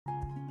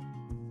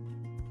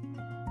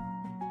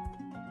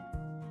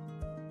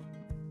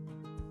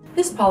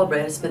Miss Paula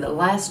Brett has spent the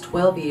last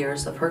 12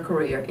 years of her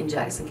career in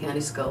Jackson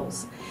County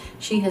Schools.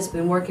 She has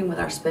been working with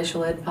our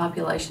special ed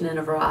population in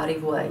a variety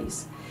of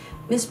ways.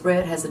 Miss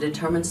Brett has a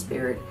determined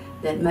spirit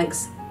that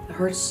makes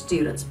her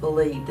students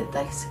believe that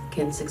they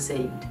can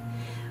succeed.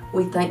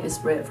 We thank Miss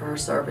Brett for her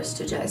service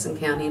to Jackson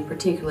County and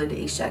particularly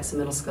to East Jackson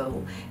Middle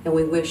School, and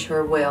we wish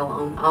her well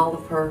on all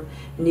of her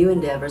new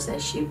endeavors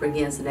as she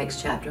begins the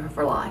next chapter of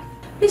her life.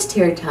 Miss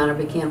Terry Tyner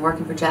began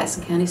working for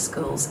Jackson County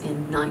Schools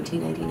in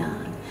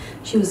 1989.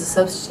 She was a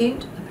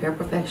substitute, a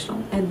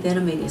paraprofessional, and then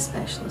a media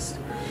specialist.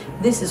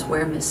 This is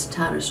where Miss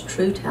Tyner's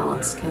true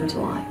talents came to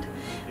light.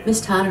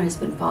 Miss Tyner has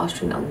been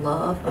fostering a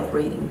love of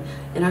reading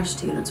in our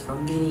students for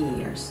many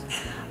years.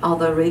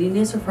 Although reading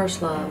is her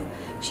first love,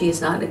 she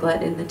has not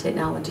neglected the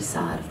technology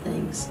side of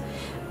things.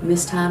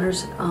 Miss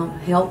Tyner's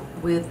help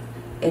with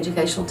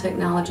educational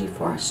technology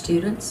for our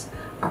students,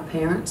 our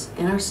parents,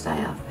 and our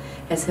staff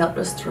has helped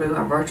us through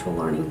our virtual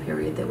learning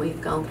period that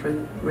we've gone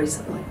through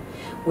recently.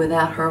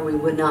 Without her, we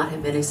would not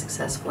have been as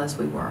successful as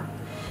we were.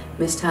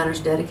 Miss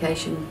Tyner's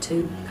dedication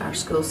to our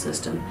school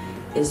system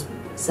is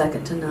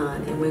second to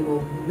none, and we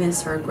will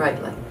miss her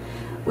greatly.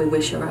 We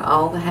wish her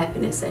all the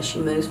happiness as she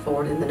moves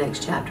forward in the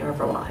next chapter of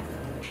her life.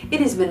 It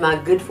has been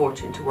my good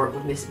fortune to work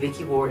with Miss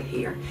Vicki Ward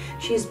here.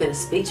 She has been a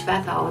speech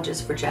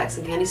pathologist for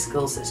Jackson County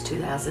Schools since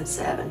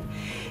 2007.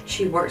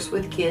 She works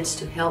with kids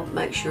to help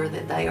make sure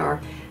that they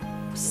are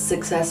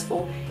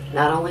successful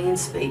not only in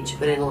speech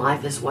but in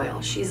life as well.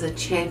 She's a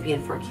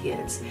champion for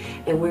kids,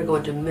 and we're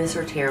going to miss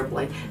her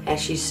terribly as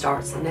she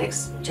starts the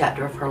next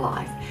chapter of her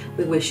life.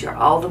 We wish her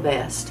all the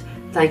best.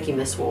 Thank you,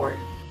 Miss Ward.